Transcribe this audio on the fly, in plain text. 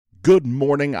Good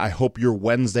morning. I hope your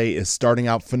Wednesday is starting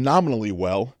out phenomenally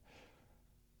well.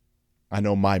 I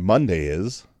know my Monday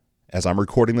is, as I'm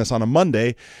recording this on a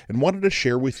Monday, and wanted to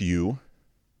share with you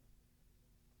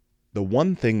the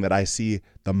one thing that I see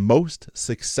the most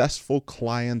successful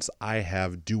clients I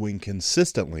have doing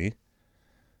consistently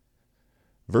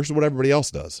versus what everybody else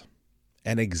does,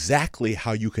 and exactly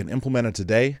how you can implement it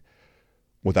today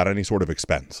without any sort of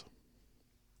expense.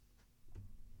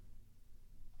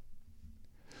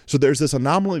 So there's this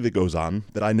anomaly that goes on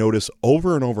that I notice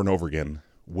over and over and over again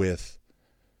with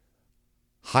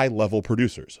high-level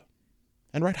producers.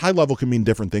 And right, high level can mean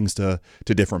different things to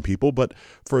different people, but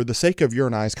for the sake of your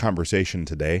and I's conversation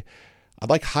today, I'd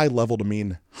like high level to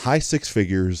mean high six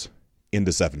figures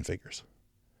into seven figures.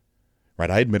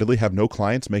 Right, I admittedly have no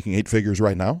clients making eight figures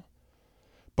right now,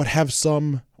 but have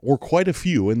some or quite a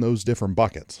few in those different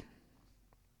buckets.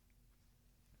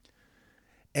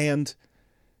 And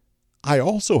I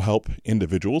also help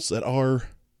individuals that are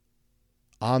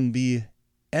on the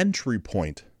entry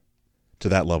point to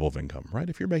that level of income, right?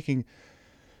 If you're making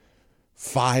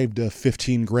 5 to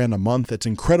 15 grand a month, that's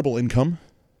incredible income,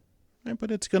 right? But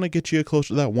it's going to get you close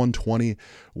to that 120,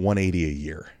 180 a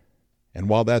year. And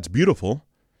while that's beautiful,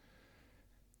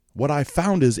 what I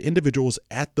found is individuals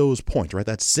at those points, right?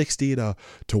 That's 60 to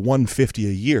 150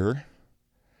 a year,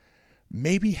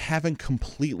 maybe haven't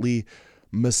completely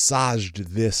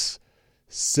massaged this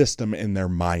system in their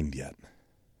mind yet.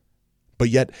 But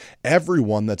yet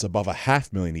everyone that's above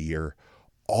 $500,000 a year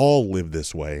all live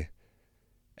this way,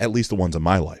 at least the ones in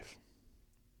my life.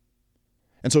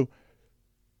 And so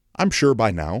I'm sure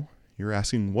by now you're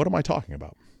asking, what am I talking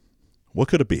about? What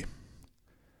could it be?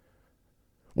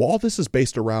 Well, all this is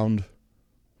based around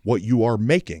what you are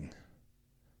making.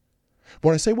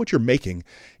 When I say what you're making,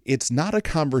 it's not a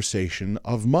conversation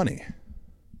of money.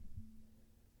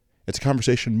 It's a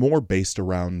conversation more based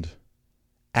around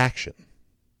action.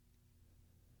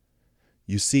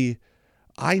 You see,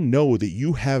 I know that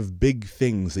you have big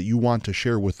things that you want to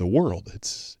share with the world.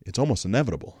 It's almost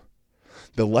inevitable.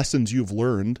 The lessons you've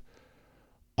learned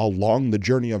along the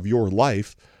journey of your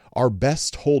life are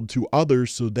best told to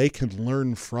others so they can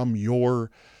learn from your,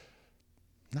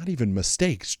 not even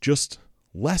mistakes, just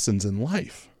lessons in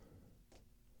life.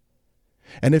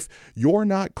 And if you're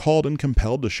not called and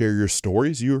compelled to share your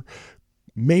stories, you're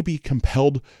maybe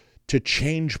compelled to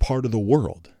change part of the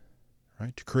world,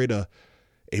 right? To create a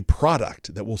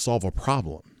product that will solve a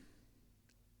problem.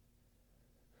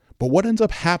 But what ends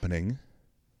up happening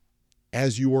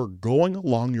as you are going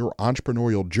along your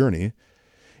entrepreneurial journey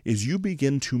is you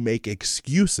begin to make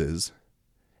excuses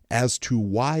as to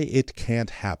why it can't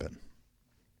happen.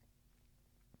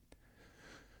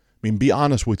 I mean, be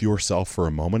honest with yourself for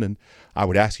a moment, and I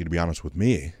would ask you to be honest with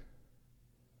me.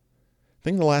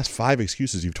 Think of the last 5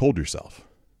 excuses you've told yourself.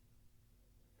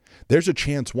 There's a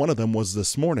chance one of them was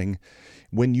this morning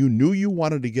when you knew you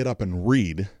wanted to get up and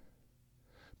read,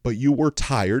 but you were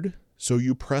tired, so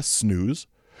you pressed snooze,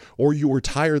 or you were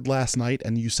tired last night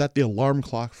and you set the alarm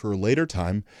clock for a later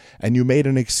time, and you made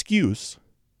an excuse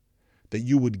that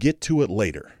you would get to it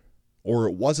later, or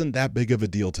it wasn't that big of a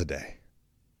deal today.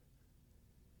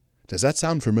 Does that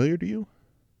sound familiar to you?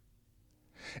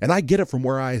 And I get it from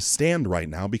where I stand right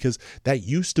now because that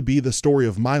used to be the story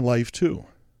of my life too.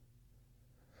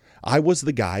 I was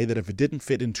the guy that if it didn't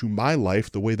fit into my life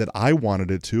the way that I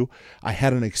wanted it to, I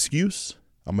had an excuse,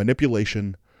 a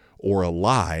manipulation, or a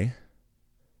lie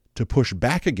to push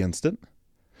back against it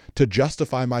to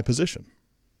justify my position.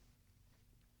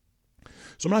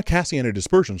 So I'm not casting any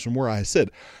dispersions from where I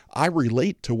sit. I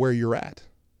relate to where you're at.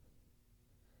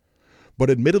 But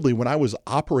admittedly, when I was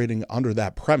operating under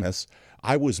that premise,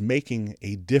 I was making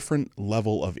a different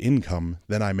level of income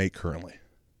than I make currently.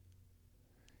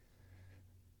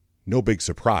 No big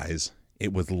surprise,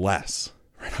 it was less.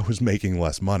 Right? I was making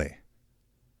less money.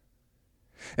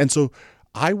 And so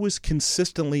I was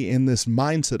consistently in this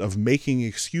mindset of making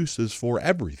excuses for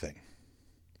everything.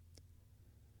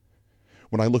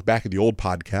 When I look back at the old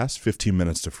podcast, 15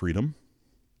 Minutes to Freedom,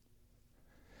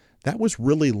 that was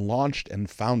really launched and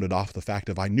founded off the fact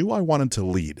of I knew I wanted to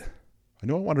lead. I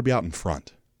knew I wanted to be out in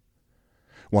front.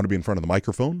 I wanted to be in front of the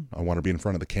microphone. I wanted to be in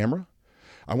front of the camera.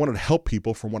 I wanted to help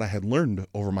people from what I had learned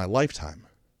over my lifetime.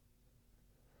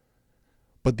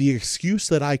 But the excuse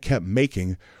that I kept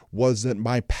making was that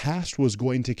my past was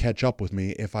going to catch up with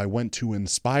me if I went to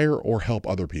inspire or help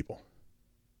other people.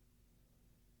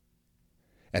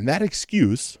 And that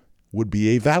excuse would be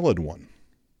a valid one.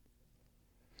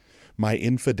 My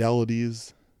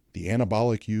infidelities, the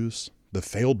anabolic use, the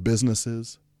failed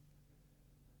businesses,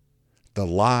 the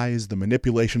lies, the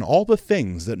manipulation, all the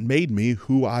things that made me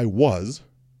who I was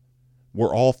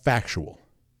were all factual.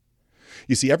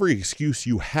 You see, every excuse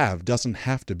you have doesn't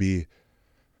have to be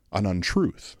an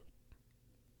untruth.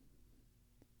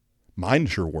 Mine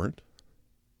sure weren't.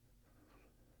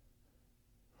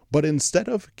 But instead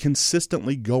of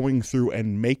consistently going through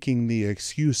and making the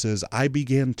excuses, I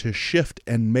began to shift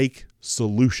and make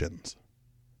solutions.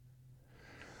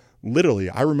 Literally,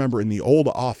 I remember in the old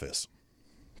office,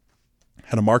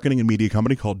 had a marketing and media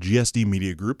company called GSD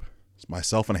Media Group. It's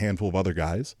myself and a handful of other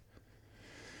guys.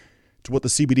 It's what the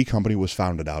CBD company was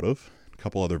founded out of, a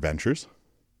couple other ventures.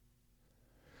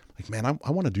 Like, man,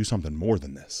 I want to do something more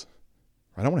than this.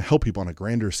 Right? I want to help people on a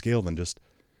grander scale than just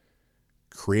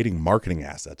creating marketing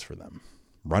assets for them,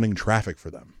 running traffic for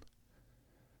them.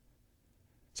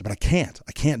 So, but I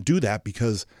can't do that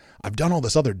because I've done all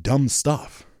this other dumb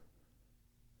stuff.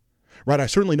 Right? I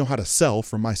certainly know how to sell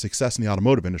from my success in the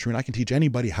automotive industry, and I can teach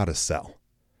anybody how to sell.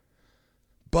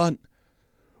 But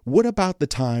what about the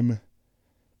time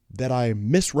that I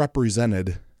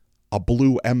misrepresented a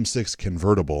blue M6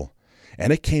 convertible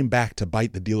and it came back to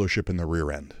bite the dealership in the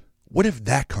rear end? What if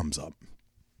that comes up?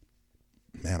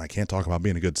 Man, I can't talk about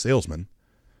being a good salesman.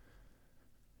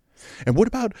 And what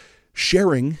about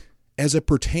sharing as it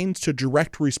pertains to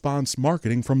direct response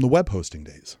marketing from the web hosting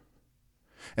days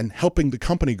and helping the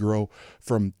company grow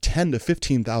from 10 to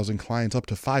 15,000 clients up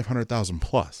to 500,000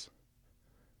 plus?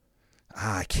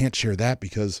 I can't share that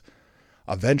because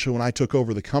eventually when I took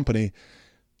over the company,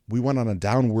 we went on a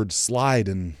downward slide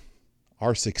and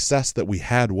our success that we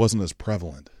had wasn't as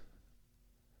prevalent.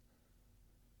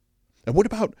 And what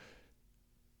about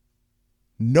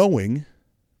knowing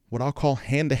what I'll call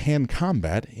hand-to-hand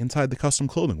combat inside the custom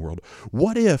clothing world?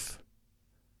 What if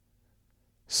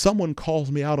someone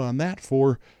calls me out on that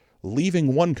for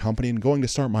leaving one company and going to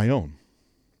start my own?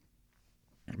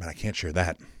 Man, I can't share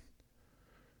that.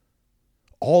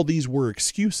 All these were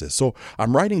excuses. So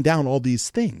I'm writing down all these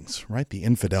things, right? The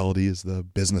infidelities, the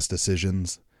business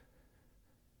decisions.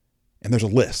 And there's a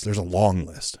list. There's a long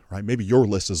list, right? Maybe your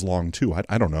list is long too.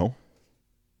 I don't know.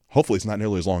 Hopefully it's not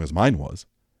nearly as long as mine was.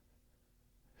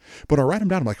 But I write them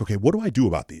down. I'm like, okay, what do I do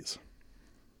about these?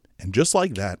 And just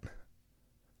like that,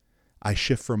 I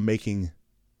shift from making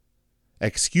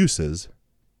excuses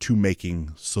to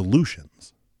making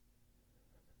solutions.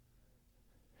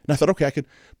 And I thought, okay, I could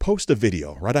post a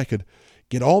video, right? I could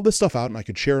get all this stuff out and I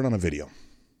could share it on a video.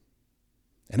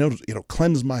 And it'll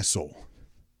cleanse my soul.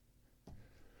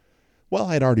 Well,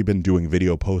 I had already been doing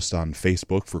video posts on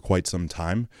Facebook for quite some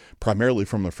time, primarily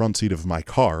from the front seat of my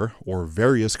car or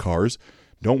various cars.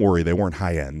 Don't worry, they weren't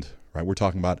high end, right? We're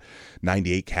talking about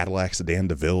 98 Cadillac sedan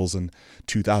DeVilles and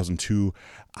 2002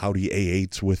 Audi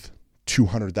A8s with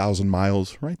 200,000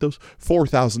 miles, right? Those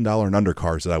 $4,000 and under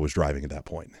cars that I was driving at that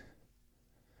point.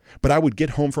 But I would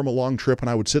get home from a long trip and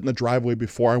I would sit in the driveway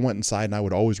before I went inside and I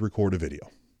would always record a video,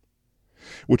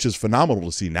 which is phenomenal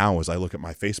to see now as I look at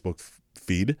my Facebook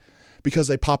feed because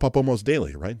they pop up almost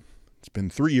daily, right? It's been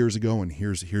 3 years ago and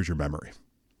here's your memory.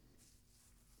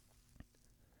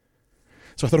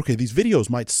 So I thought, okay, these videos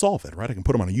might solve it, right? I can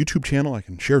put them on a YouTube channel. I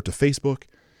can share it to Facebook.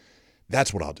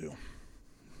 That's what I'll do.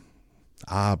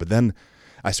 But then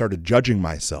I started judging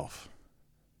myself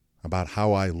about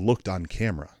how I looked on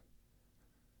camera.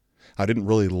 I didn't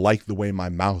really like the way my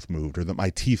mouth moved or that my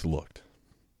teeth looked.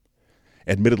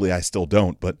 Admittedly, I still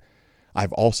don't, but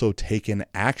I've also taken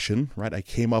action, right? I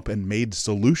came up and made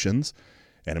solutions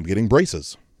and I'm getting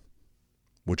braces,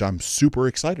 which I'm super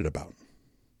excited about.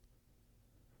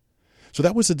 So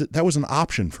that was an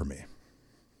option for me.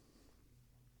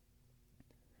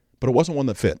 But it wasn't one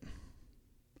that fit.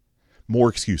 More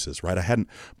excuses, right? I hadn't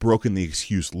broken the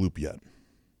excuse loop yet.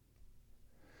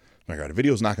 All right, a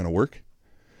video's not going to work.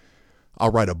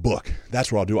 I'll write a book.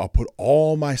 That's what I'll do. I'll put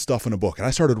all my stuff in a book. And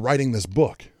I started writing this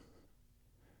book.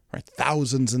 Right?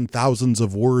 Thousands and thousands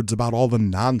of words about all the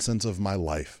nonsense of my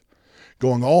life.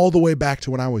 Going all the way back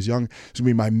to when I was young. It's going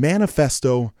to be my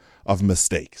manifesto of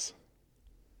mistakes.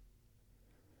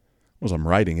 As I'm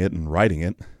writing it,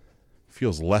 it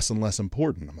feels less and less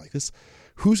important. I'm like,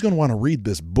 who's going to want to read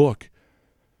this book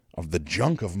of the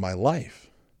junk of my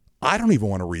life? I don't even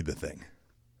want to read the thing.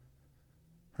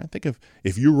 I think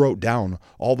if you wrote down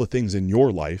all the things in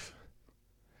your life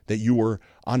that you were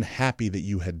unhappy that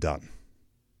you had done,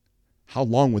 how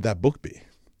long would that book be?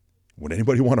 Would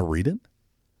anybody want to read it?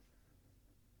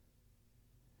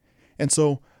 And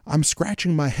so I'm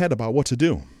scratching my head about what to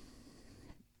do.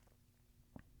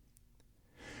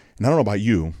 And I don't know about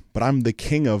you, but I'm the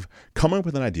king of coming up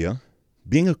with an idea,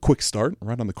 being a quick start,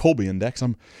 right on the Colby Index.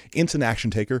 I'm instant action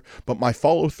taker, but my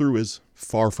follow through is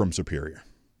far from superior.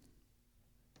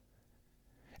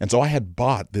 And so I had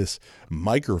bought this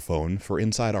microphone for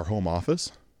inside our home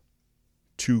office,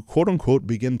 to quote unquote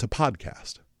begin to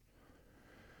podcast?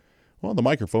 Well, the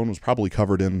microphone was probably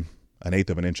covered in 1/8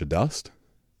 of an inch of dust,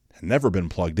 had never been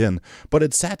plugged in, but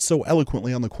it sat so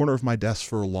eloquently on the corner of my desk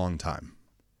for a long time.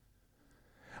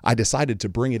 I decided to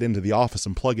bring it into the office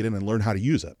and plug it in and learn how to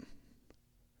use it.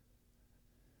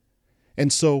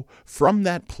 And so from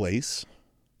that place,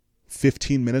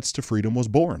 15 Minutes to Freedom was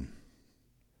born.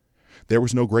 There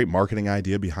was no great marketing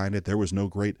idea behind it. There was no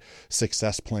great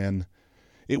success plan.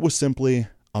 It was simply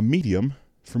a medium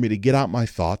for me to get out my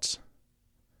thoughts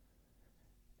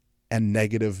and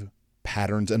negative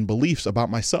patterns and beliefs about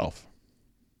myself.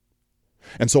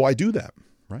 And so I do that,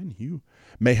 right? You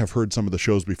may have heard some of the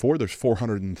shows before. There's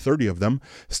 430 of them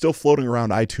still floating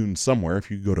around iTunes somewhere. If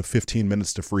you go to 15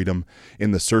 Minutes to Freedom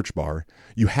in the search bar,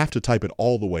 you have to type it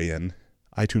all the way in.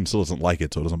 iTunes still doesn't like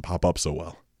it, so it doesn't pop up so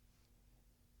well.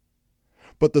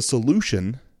 But the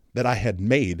solution that I had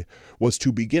made was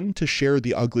to begin to share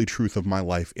the ugly truth of my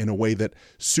life in a way that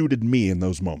suited me in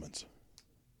those moments.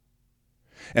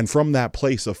 And from that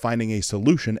place of finding a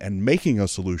solution and making a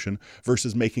solution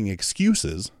versus making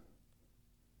excuses,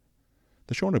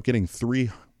 the show ended up getting 3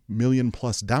 million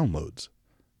plus downloads.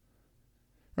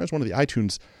 It's one of the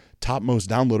iTunes top most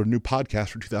downloaded new podcasts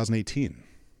for 2018.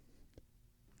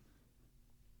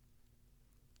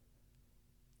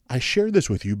 I share this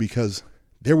with you because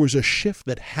there was a shift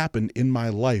that happened in my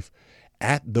life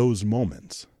at those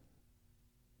moments.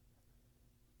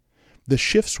 The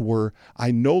shifts were,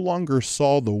 I no longer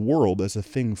saw the world as a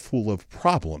thing full of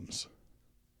problems.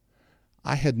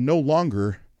 I had no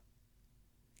longer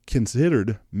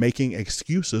considered making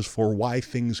excuses for why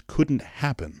things couldn't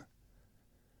happen.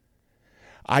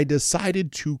 I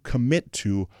decided to commit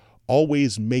to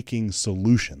always making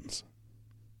solutions.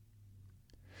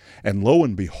 And lo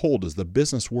and behold, as the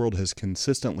business world has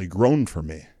consistently grown for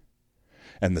me,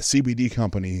 and the CBD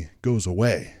company goes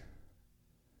away,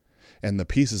 and the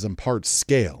pieces and parts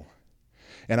scale,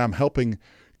 and I'm helping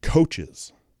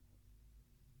coaches,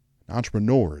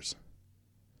 entrepreneurs,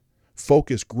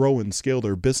 focus, grow, and scale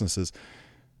their businesses,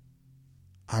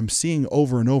 I'm seeing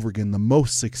over and over again the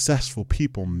most successful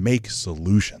people make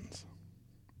solutions.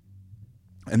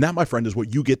 And that, my friend, is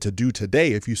what you get to do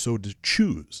today if you so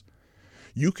choose.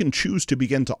 You can choose to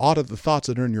begin to audit the thoughts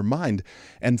that are in your mind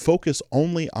and focus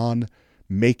only on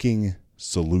making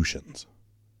solutions.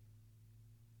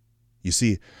 You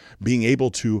see, being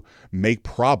able to make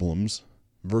problems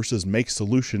versus make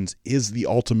solutions is the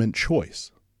ultimate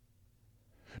choice.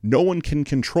 No one can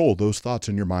control those thoughts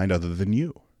in your mind other than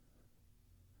you.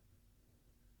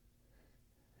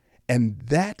 And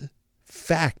that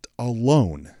fact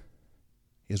alone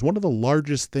is one of the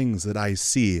largest things that I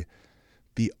see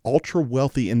the ultra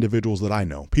wealthy individuals that I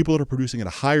know, people that are producing at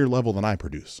a higher level than I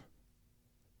produce.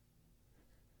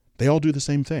 They all do the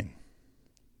same thing.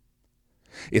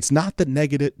 It's not that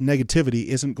negativity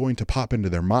isn't going to pop into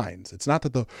their minds. It's not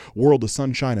that the world is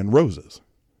sunshine and roses.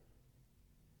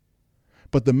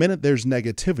 But the minute there's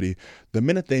negativity, the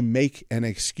minute they make an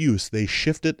excuse, they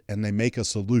shift it and they make a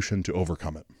solution to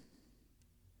overcome it.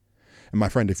 And my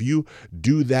friend, if you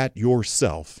do that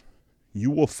yourself,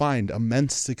 you will find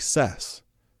immense success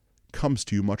comes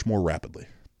to you much more rapidly.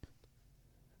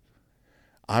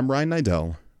 I'm Ryan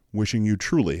Niddel, wishing you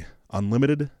truly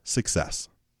unlimited success.